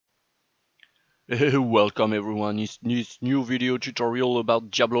Welcome everyone, it's this new video tutorial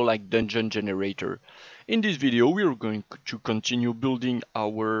about Diablo-like dungeon generator. In this video we are going to continue building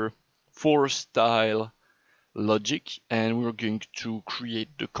our 4-style logic and we're going to create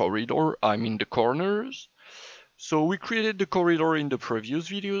the corridor, the corners. So we created the corridor in the previous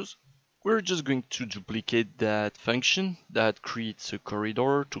videos. We're just going to duplicate that function that creates a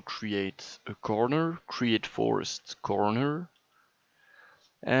corridor to create a corner, create forced corner.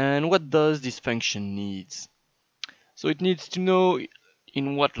 And what does this function needs? So it needs to know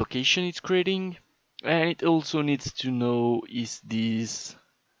in what location it's creating, and it also needs to know is this.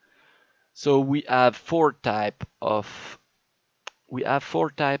 So I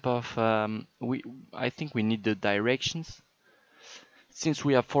think we need the directions. Since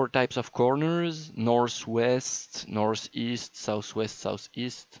we have 4 types of corners: northwest, northeast, southwest,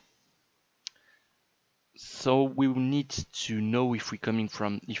 southeast. So we will need to know if we come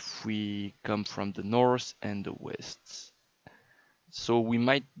from the north and the west. So we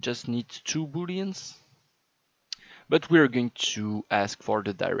might just need 2 booleans, but we're going to ask for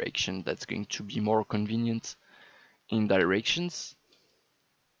the direction. That's going to be more convenient in directions.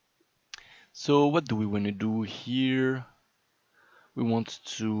 So what do we want to do here? We're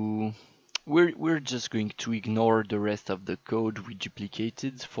just going to ignore the rest of the code we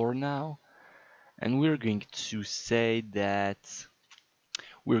duplicated for now, and we're going to say that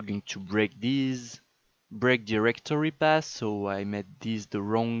we're going to break directory path. So I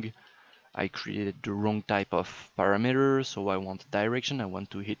created the wrong type of parameter, so I want direction. I want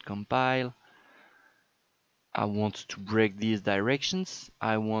to hit compile. I want to break these directions.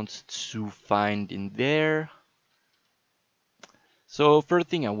 I want to find in there. So first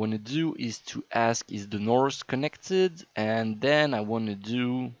thing I want to do is to ask, is the north connected? And then I want to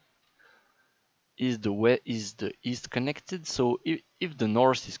do, is the east connected? So if the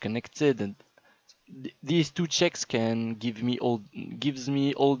north is connected, and these 2 checks can gives me all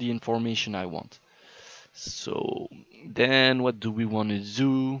the information I want. So then what do we want to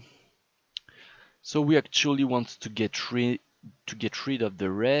do? So we actually want to get rid of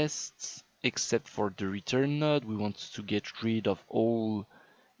the rest, except for the return node. We want to get rid of all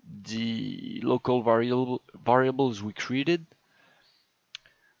the local variables we created.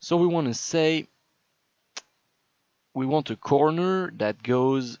 So we want to say we want a corner that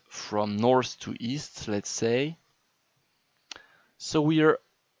goes from north to east, let's say. So we're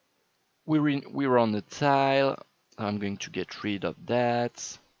on the tile. I'm going to get rid of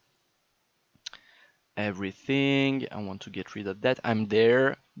that. Everything. I want to get rid of that. I'm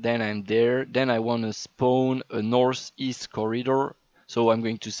there, then I want to spawn a northeast corridor. So I'm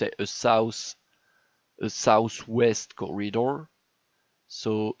going to say a southwest corridor.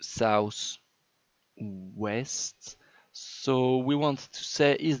 So southwest. So we want to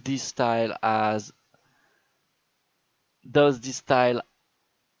say, is this tile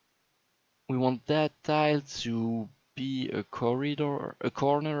we want that tile to be a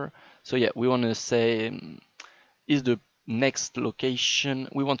corner. So yeah, we want to say, is the next location,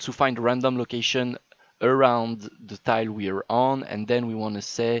 we want to find a random location around the tile we are on, and then we want to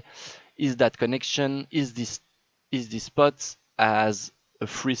say, is that connection, is this spot as a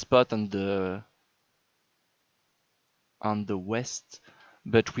free spot on the west,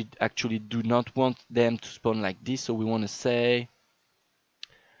 but we actually do not want them to spawn like this. So we want to say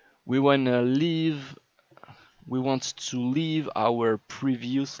we want to leave our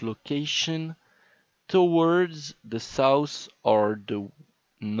previous location towards the south or the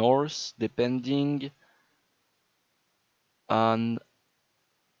north, depending on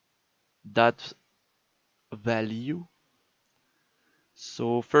that value.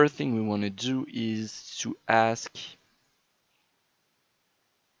 So first thing we want to do is to ask,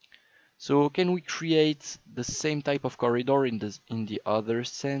 so can we create the same type of corridor in the other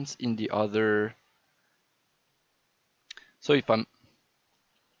sense, so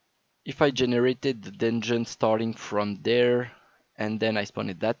if I generated the dungeon starting from there, and then I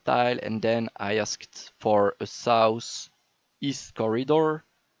spawned that tile, and then I asked for a southeast corridor,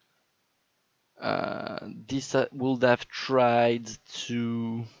 this would have tried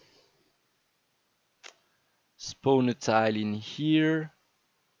to spawn a tile in here.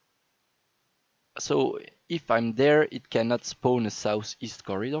 So if I'm there, it cannot spawn a southeast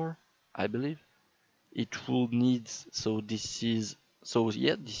corridor, I believe. It will need, this is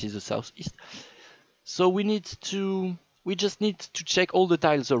a southeast. So we just need to check all the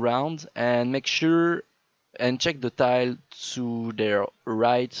tiles around and make sure and check the tile to their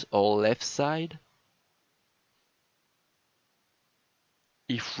right or left side.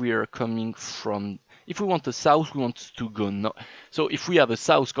 If we are coming from, If we want a south, we want to go no. So if we have a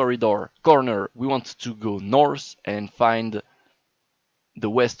south corner, we want to go north and find the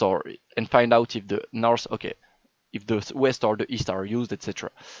west or and find out if the north, okay, if the west or the east are used,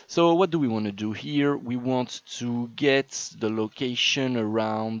 etc. So what do we want to do here? We want to get the location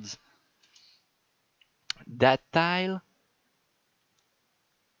around that tile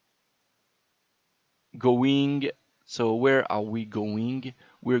going. So where are we going?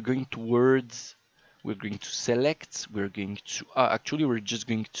 We're going towards, we're going to select, we're going to actually we're just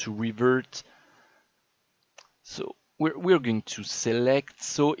going to revert. So we're going to select.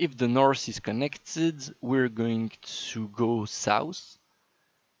 So if the north is connected, we're going to go south,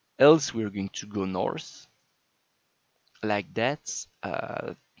 else we're going to go north, like that,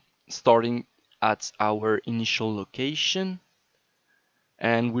 starting at our initial location,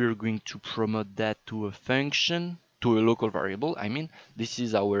 and we're going to promote that to a function, to a local variable. I mean, this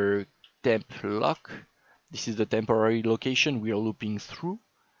is our temp lock. This is the temporary location we are looping through.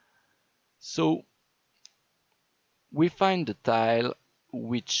 So we find the tile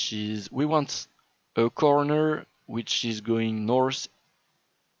which is, we want a corner which is going north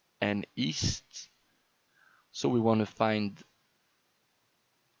and east. So we want to find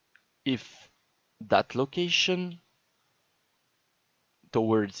if that location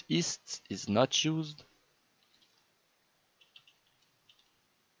towards east is not used.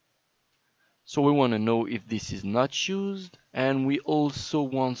 So we want to know if this is not used, and we also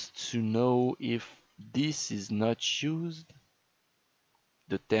want to know if this is not used,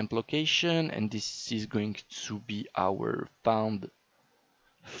 the temp location, and this is going to be our found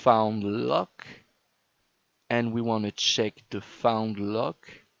lock, and we want to check the found lock.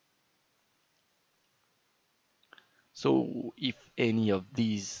 So if any of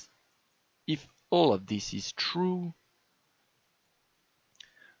these, if all of this is true,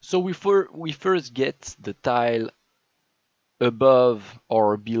 so we first get the tile above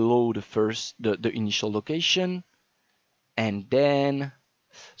or below the initial location, and then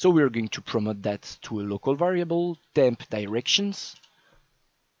so we're going to promote that to a local variable, temp directions.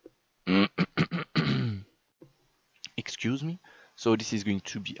 Excuse me. So this is going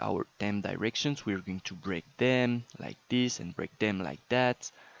to be our temp directions. We're going to break them like this and break them like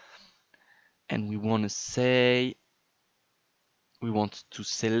that. And we want to say, we want to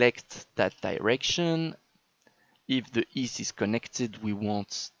select that direction. If the east is connected, we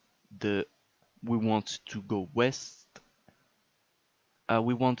want to go west.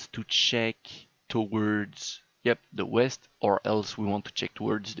 We want to check towards, yep, the west, or else we want to check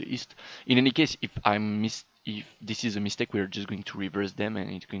towards the east. In any case, if this is a mistake, we're just going to reverse them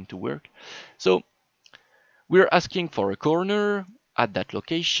and it's going to work. So we're asking for a corner at that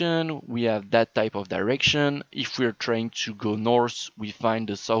location. We have that type of direction. If we're trying to go north, we find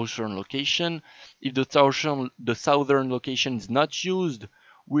the southern location. If the southern location is not used,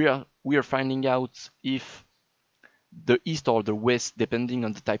 we are finding out if the east or the west, depending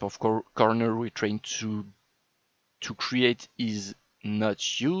on the type of corner we're trying to create, is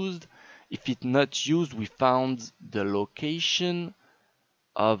not used. If it's not used, we found the location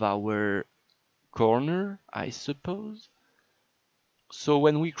of our corner, I suppose. So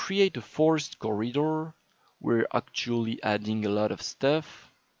when we create a forced corridor, we're actually adding a lot of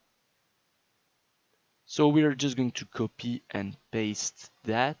stuff. So we're just going to copy and paste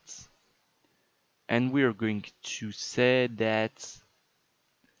that. And we're going to say that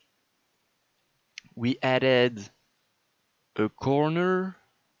we added a corner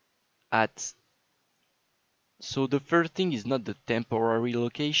at, so the first thing is not the temporary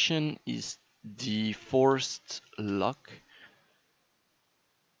location, is the forced lock.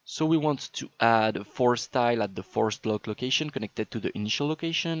 So we want to add a forced tile at the forced lock location connected to the initial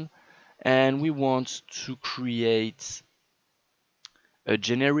location, and we want to create a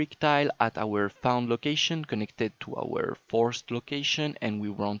generic tile at our found location connected to our forced location, and we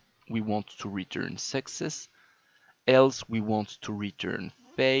want to return success, else we want to return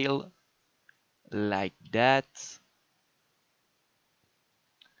fail, like that.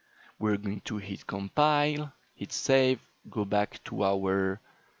 We're going to hit compile, hit save, go back to our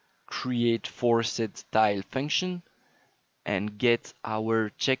create forced tile function and get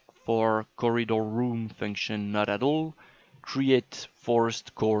our check for corridor room function not at all, create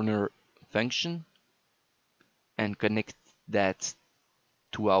forced corner function and connect that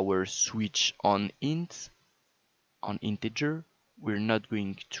to our switch on int, on integer. We're not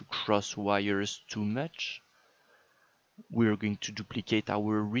going to cross wires too much. We're going to duplicate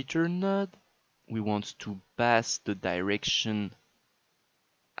our return node. We want to pass the direction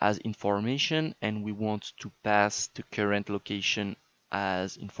as information, and we want to pass the current location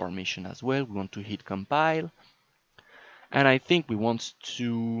as information as well. We want to hit compile. And I think we want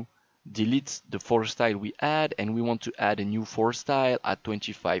to delete the for style we add, and we want to add a new for style at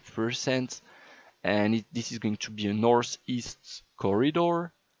 25%. And this is going to be a northeast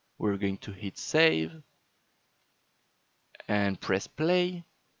corridor. We're going to hit save and press play,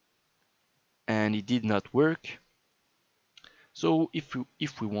 and it did not work. So if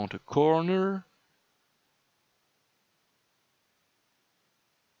we want a corner,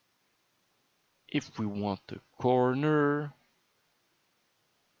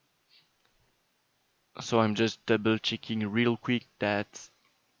 so I'm just double checking real quick that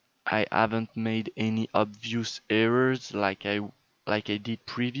I haven't made any obvious errors like I did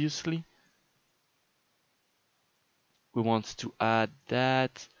previously. We want to add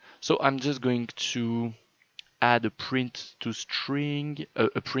that. So I'm just going to add a print to string,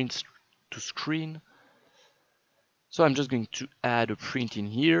 a print to screen. So I'm just going to add a print in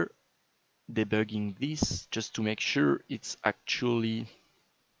here, debugging this just to make sure it's actually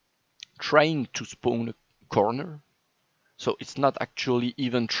trying to spawn a corner. So it's not actually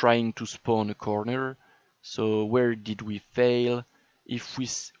even trying to spawn a corner. So where did we fail? If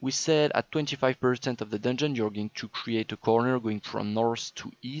we said at 25% of the dungeon you're going to create a corner going from north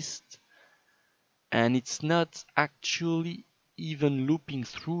to east, and it's not actually even looping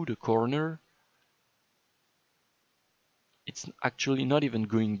through the corner. It's actually not even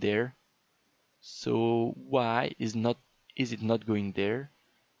going there. So why is it not going there?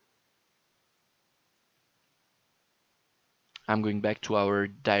 I'm going back to our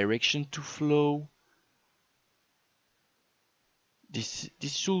direction to flow. This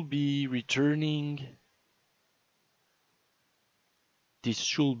should be returning. This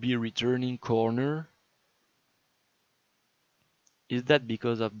should be returning corner. Is that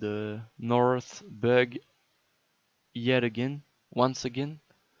because of the north bug yet again? Once again?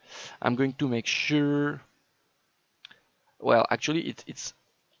 I'm going to make sure. Well, actually, it's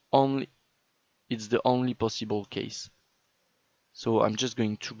the only possible case. So I'm just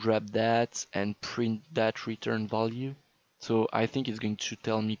going to grab that and print that return value. So I think it's going to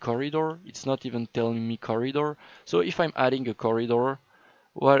tell me corridor. It's not even telling me corridor. So if I'm adding a corridor,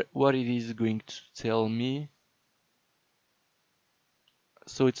 what it is going to tell me.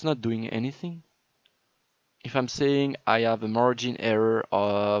 So it's not doing anything. If I'm saying I have a margin error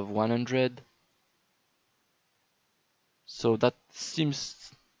of 100, so that seems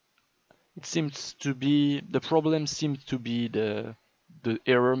to be the problem. Seems to be the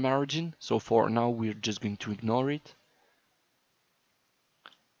error margin. So for now we're just going to ignore it.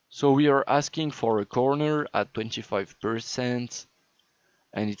 So we are asking for a corner at 25%,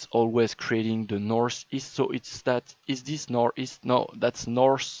 and it's always creating the northeast. So is this northeast? No, that's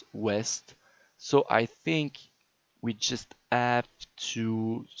northwest. So I think we just have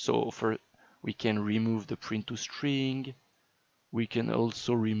to, we can remove the print to string. We can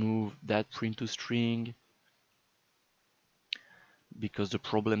also remove that print to string because the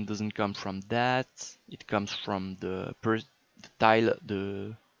problem doesn't come from that. It comes from the tile,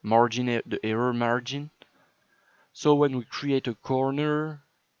 the margin, the error margin. So when we create a corner,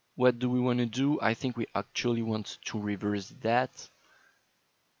 what do we want to do? I think we actually want to reverse that.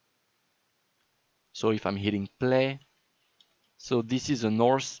 So if I'm hitting play, so this is a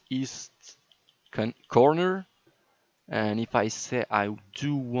northeast corner, and if I say I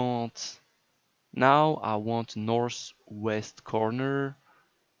do want, now I want northwest corner,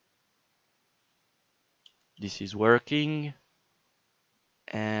 this is working,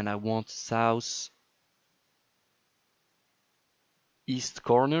 and I want south east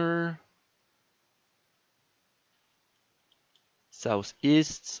corner,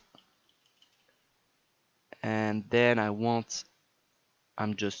 southeast, and then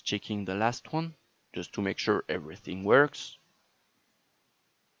I'm just checking the last one just to make sure everything works.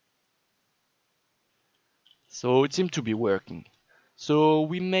 So it seemed to be working. So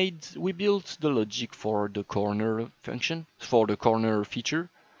we built the logic for the corner function, for the corner feature.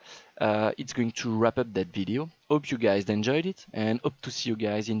 It's going to wrap up that video. Hope you guys enjoyed it, and hope to see you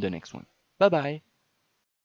guys in the next one. Bye bye!